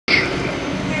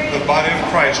the body of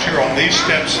Christ here on these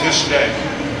steps this day,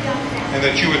 and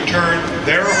that you would turn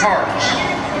their hearts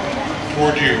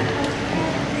toward you.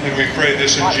 And we pray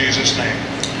this in Jesus' name.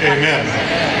 Amen.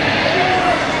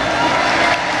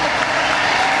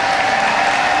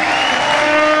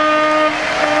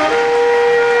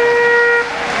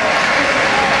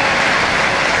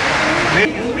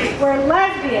 Where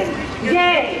lesbian,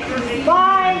 gay,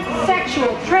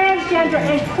 bisexual, transgender,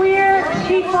 and queer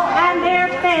people and their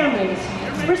families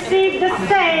receive the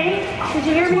same, did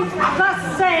you hear me?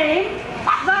 The same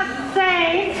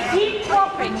equal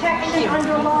protection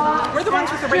under law. We're the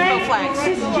ones with the rainbow flags.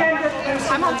 Cisgender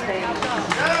I'm on today. No,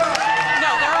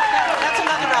 that's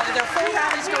another rally. There are 4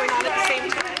 rallies going on at the same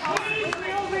time.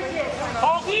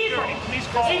 Call security. Please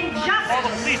call the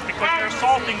police because they're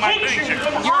assaulting my picture.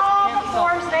 All the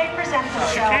forms they present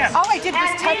themselves. All I did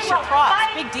was touch your cross.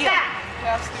 Big deal.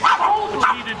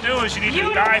 What you need to do is you need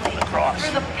to die for the cross.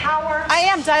 I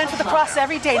am dying for the cross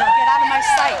every day. Now get out of my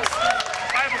sight.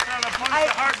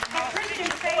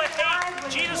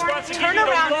 Jesus wants to Turn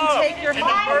around and take your hand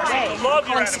away.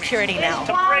 Calling security now.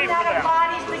 To pray for them.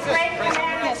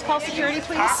 Yes, call security,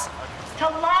 please. To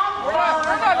love We're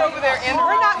not over there.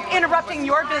 We're not interrupting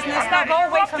your business. Now go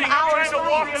away from ours. You're trying to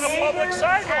walk in the public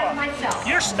sidewalk.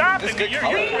 You're stopping me. You're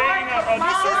creating a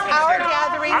This is our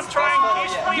gathering.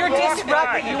 You're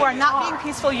disrupting. You are not being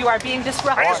peaceful. You are being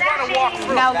disruptive. I just want to walk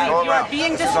through. Now leave. You are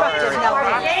being disruptive. Now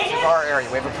leave. This is our area.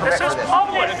 We have a permit for this.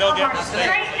 Public. Go get this thing.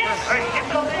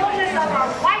 The fullness of our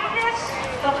whiteness,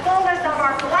 the fullness of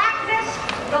our blackness,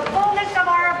 the fullness of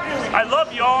our ability. I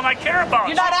love you all and I care about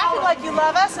you. You're not acting like you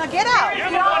love us. Now get out. You're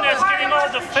the one that's getting all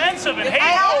defensive and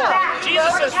hateful.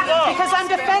 Jesus is love. Because I'm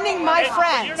defending my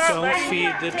friends. Don't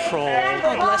feed the troll.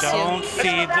 Don't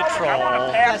feed the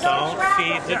troll. Don't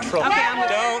feed the troll.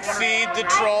 Don't feed the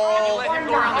troll.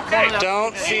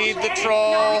 Don't feed the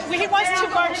troll. He wants to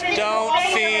march. Don't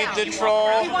feed the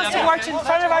troll. He wants to march in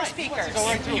front of our speakers.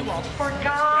 For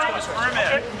God is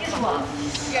love.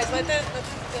 You guys let that.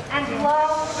 And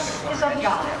love is of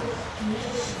God.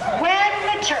 When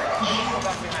the church,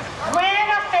 when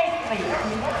a faith leader,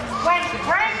 when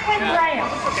Franklin Graham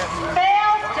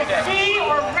fails to see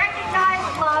or recognize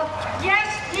love,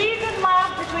 yes, even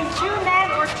love between 2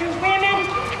 men or 2 women,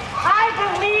 I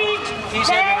believe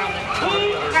that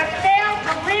he has failed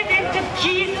to live into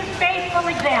Jesus' faithful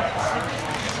example.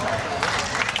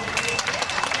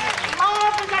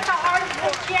 Love is at the heart of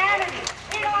Christianity.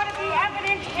 It ought to be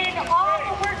evident in all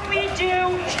the work we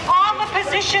do, all the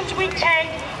positions we take,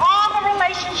 all the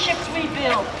relationships we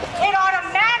build. It ought to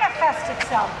manifest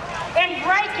itself in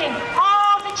breaking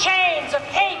all the chains of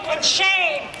hate and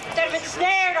shame that have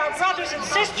ensnared our brothers and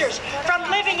sisters from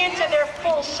living into their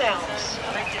full selves.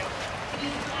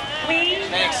 We,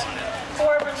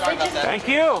 for religious,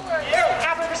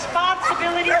 have a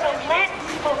responsibility to let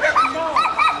folks know.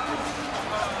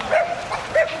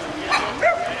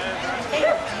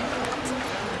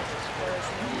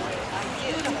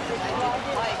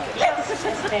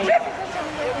 And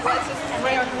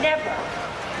they are never,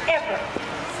 ever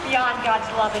beyond God's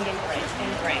loving embrace.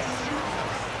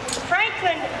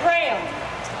 Franklin Graham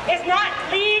is not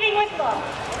leading with love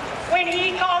when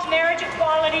he calls marriage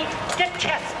equality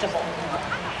detestable.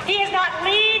 He is not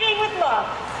leading with love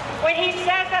when he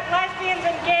says that lesbians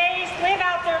and gays live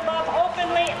out their love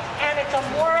openly and it's a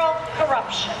moral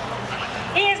corruption.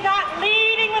 He is not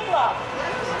leading with love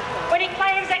when he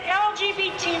claims that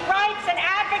LGBT rights and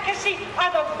advocacy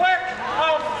are the work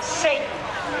of Satan.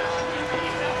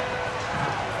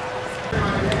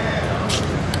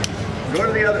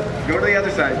 Go to the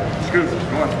other side. Screw, go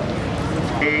on.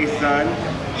 Hey, son.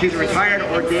 She's a retired,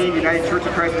 ordained United Church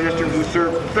of Christ minister who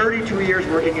served 32 years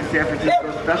working in San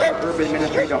Francisco's special urban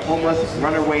ministry to homeless,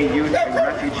 runaway youth, and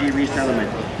refugee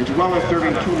resettlement, as well as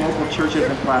serving 2 local churches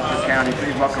in Placer County.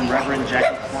 Please welcome Reverend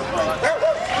Jackie Portwright.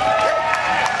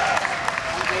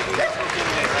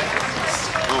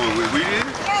 Oh, we did?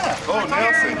 Yeah. Oh,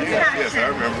 Nelson, yes, I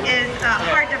remember. Is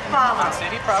hard to follow.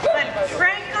 But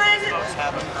Franklin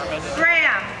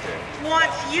Graham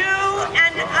wants you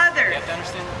and others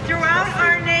throughout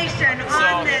our nation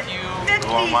on this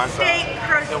 50-state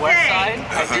crusade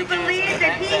to believe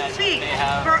that he speaks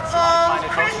for all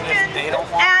Christians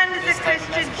and the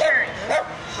Christian church.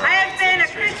 I have been a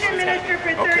Christian minister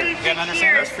for 36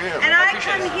 years, and I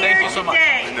come here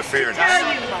today to tell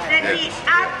you that he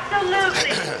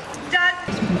absolutely does.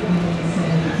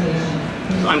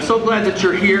 I'm so glad that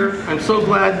you're here. I'm so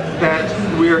glad that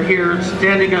we are here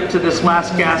standing up to this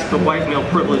last gasp of white male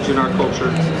privilege in our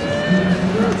culture.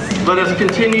 Let us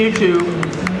continue to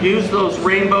use those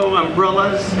rainbow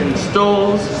umbrellas and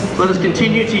stoles. Let us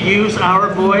continue to use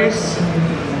our voice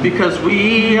because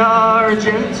we are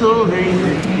gentle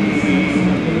angry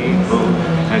people,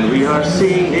 and we are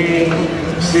singing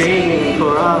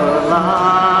for our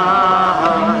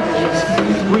lives.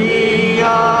 We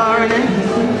are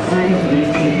gentle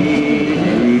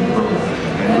angry people,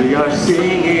 and we are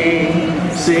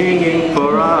singing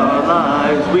for our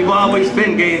lives. We've always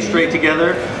been gay and straight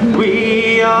together.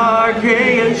 We are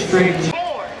gay and straight.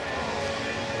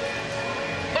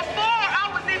 Before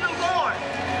I was even born,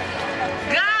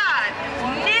 God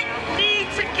knit me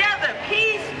together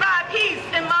piece by piece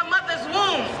in my mother's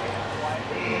womb.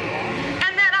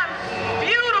 And that I'm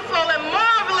beautiful and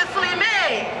marvelously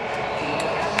made.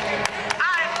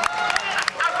 I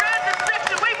read the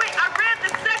section, I read the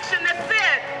section that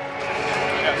said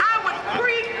I was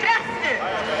predestined.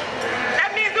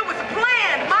 That means it was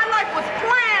planned. My life was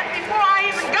planned before I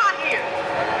even got here.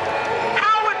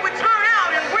 How it would turn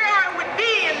out and where I would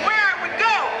be and where I would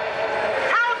go.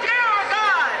 How dare a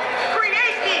God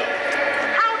create me?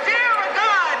 How dare a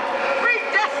God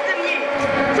predestine me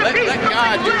to be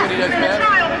something less than a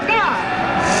child of God?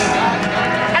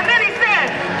 And then he said,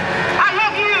 I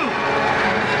love you.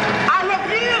 I love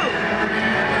you.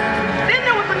 Then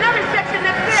there was another section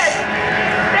that said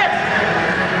that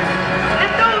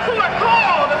those who are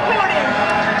called according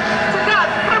to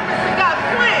God's purpose and God's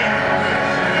plan,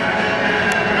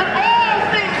 that all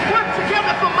things work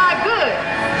together for my good.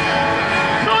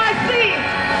 So I see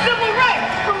civil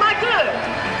rights for my good.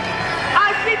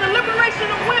 I see the liberation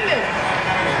of women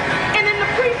and in the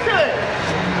priesthood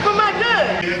for my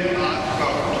good. Did not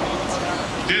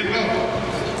vote. Did vote.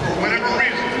 For whatever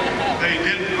reason, they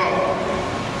didn't vote.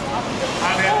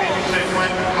 I'm happy to say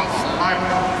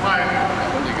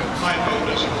my vote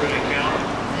doesn't really count.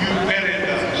 You bet it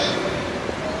does.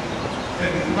 In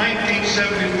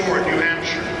 1974 in New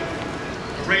Hampshire,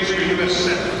 the race for U.S.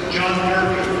 Senate, John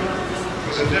Durkin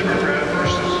was a Democrat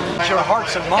versus... Your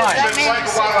hearts and minds. It's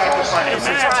terrible.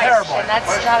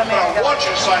 That's not But I want you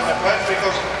to sign the pledge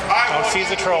because I Don't want feed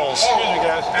you the trolls.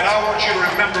 and I want you to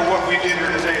remember what we did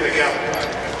here today together.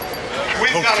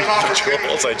 We've got an opportunity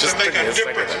I just to make took a me a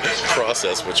second difference in this to country.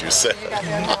 process what you said.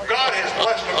 God has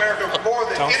blessed America more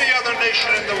than any other nation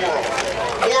in the world,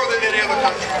 more than any other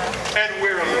country. And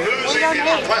we're losing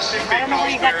its blessing because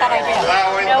we're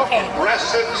allowing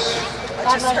progressives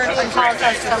God loves you and calls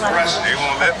us to love him. They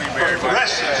won't let me marry my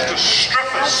progressives to strip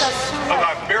us of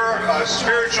our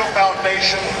spiritual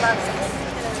foundation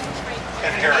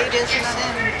and heritage.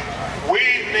 We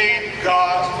need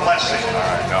God's blessing.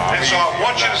 And so I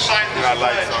want you to sign this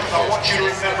pledge. I want you to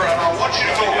remember, and I want you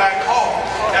to go back home.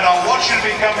 And I want you to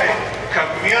become a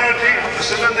community,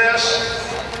 listen to this,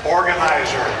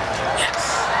 organizer.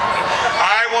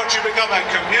 I want you to become a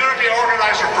community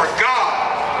organizer for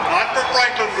God. Not for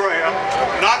Franklin Graham,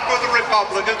 not for the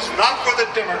Republicans, not for the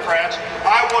Democrats.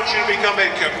 I want you to become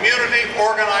a community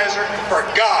organizer for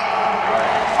God.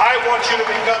 I want you to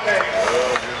become a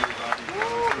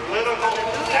political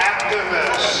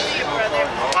activist.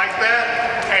 Like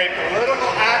that, a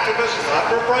political activist,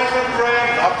 not for Franklin Graham,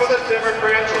 not for the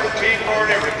Democrats or the Tea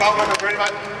Party or Republicans or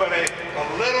anybody, but a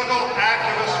political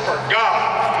activist for God,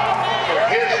 for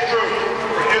His truth,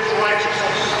 for His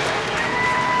righteousness.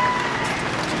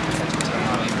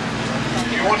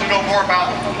 If you want to know more about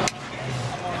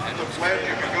the pledge,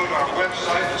 you can go to our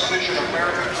website,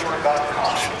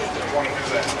 decisionamericantour.com, if you want to do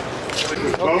that.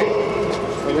 Vote,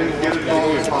 but then get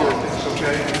involved in politics,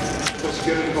 okay? Let's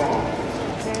get involved.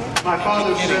 My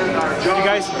father said our job You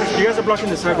guys are blocking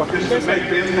the sidewalk. is to make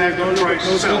the impact of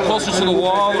Christ felt. Closer to the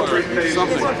wall or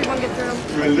something.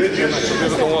 Religious,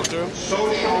 walk through.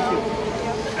 social,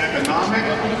 economic,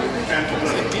 and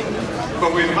political.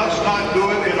 But we must not do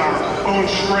it in our own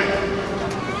strength.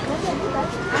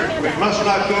 We must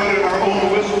not do it in our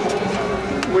own wisdom.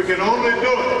 We can only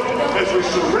do it as we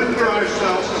surrender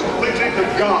ourselves completely to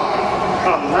God,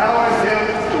 allowing Him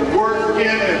to work in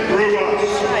and through us.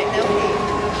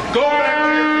 Go back to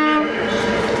your communities.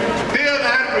 Be an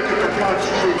advocate for God's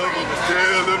truth.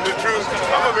 Yeah, live the truth.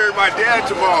 I'm gonna marry my dad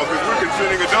tomorrow because we're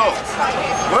consenting adults.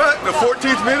 What? The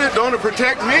 14th minute don't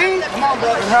protect me?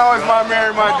 And how is my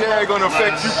marrying my dad gonna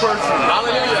affect you personally?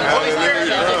 Hallelujah.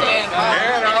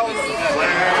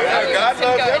 And God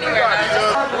loves everybody.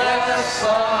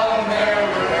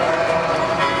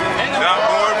 Not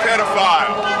born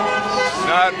pedophile.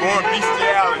 Not born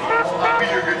bestiality. Be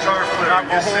your guitar player. Not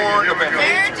born a man.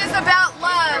 Marriage is about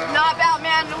love, not about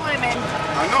man and women.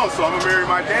 I know, so I'm gonna marry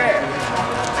my dad.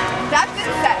 That's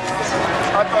incest.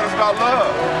 I thought it was about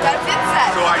love. That's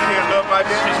incest. So I can't love my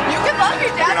dad? You can love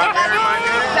your dad. Can I marry my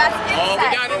dad? That's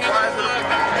incest.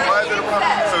 Why is it a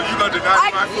problem? So you gonna but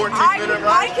not in my 14-minute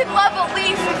ride. I can love a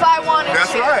leaf if I wanted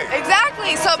That's to. right.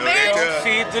 Exactly. So marriage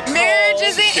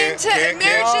is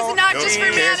not just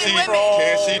for men and women.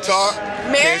 Can she talk?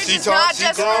 Marriage is not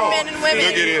just for men and women.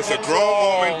 Look at this, a grown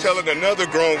woman telling another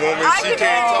grown woman she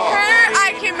can't talk.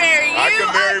 I can marry you. I can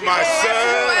marry my son.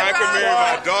 I can marry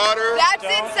my daughter. That's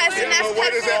incest, and that's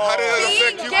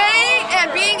being gay and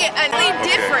being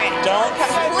different.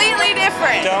 Completely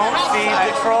different. Don't feed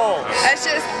the trolls. That's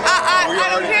just, I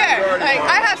don't care. Like,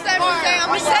 I have something to say, I'm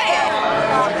going to say it.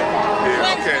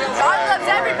 God loves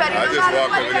everybody. I just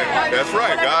walked over there. That's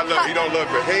right. God loves, he don't love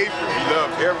behavior. He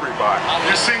loves everybody.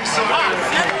 This sings so good.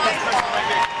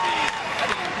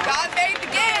 God made the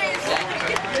gays.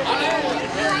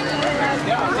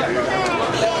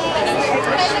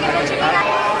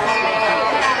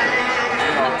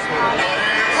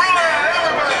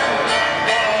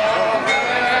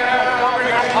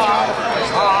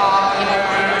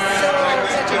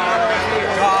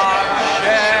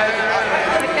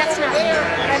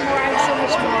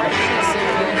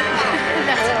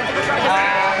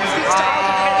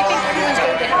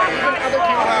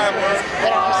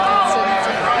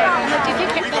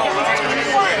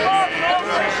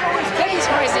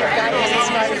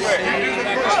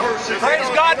 Praise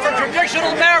God for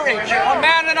traditional marriage, a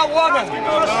man and a woman.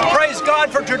 Praise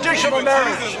God for traditional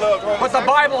marriage, what the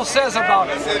Bible says about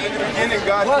it.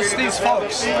 Bless these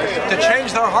folks to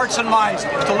change their hearts and minds,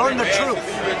 to learn the truth.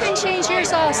 And change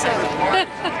yours also.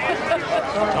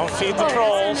 Don't feed the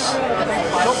trolls.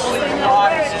 Don't believe in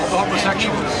God of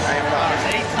homosexuals.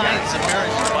 8 times the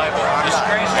marriage in the Bible.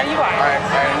 Disgrace. You are.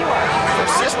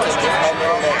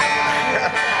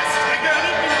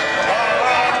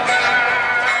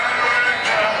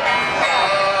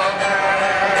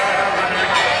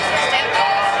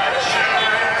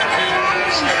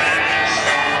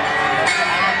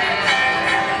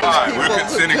 We're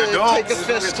consenting adults. Take a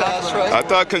fist toss, right? I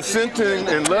thought consenting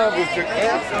in love was the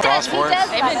Phosphorus.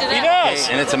 He does.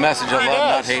 And it's a message of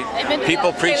love, not hate.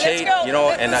 People preach hate, you know,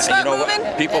 and you know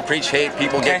what? People preach hate,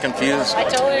 people get confused.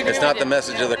 It's not the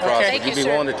message of the cross. Would you be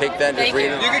willing to take that and just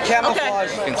read it? You can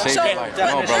camouflage. You can save your life.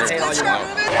 No, brother.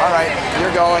 All right,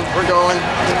 you're going. We're going.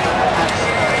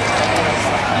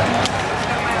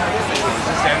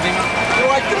 You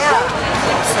like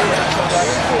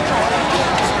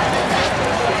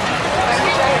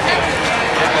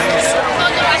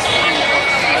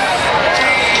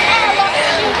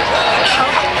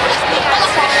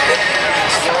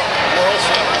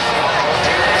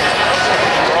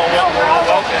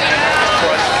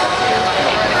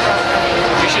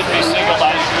You should be singled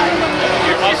out.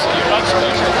 You're not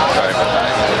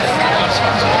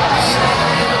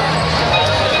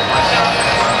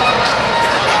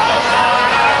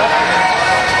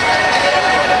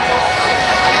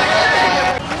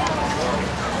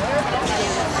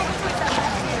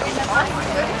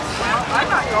I'm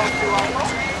not going to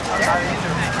almost.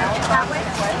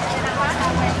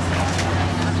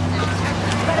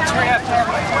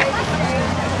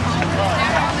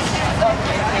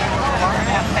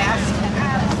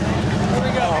 Here we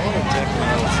go.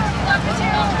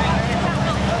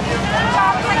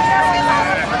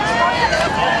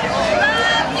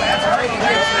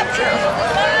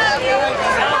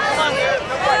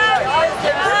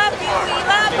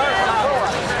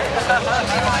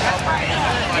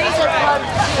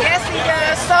 Yes, he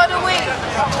does. So do we. I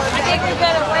think we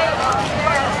better wait.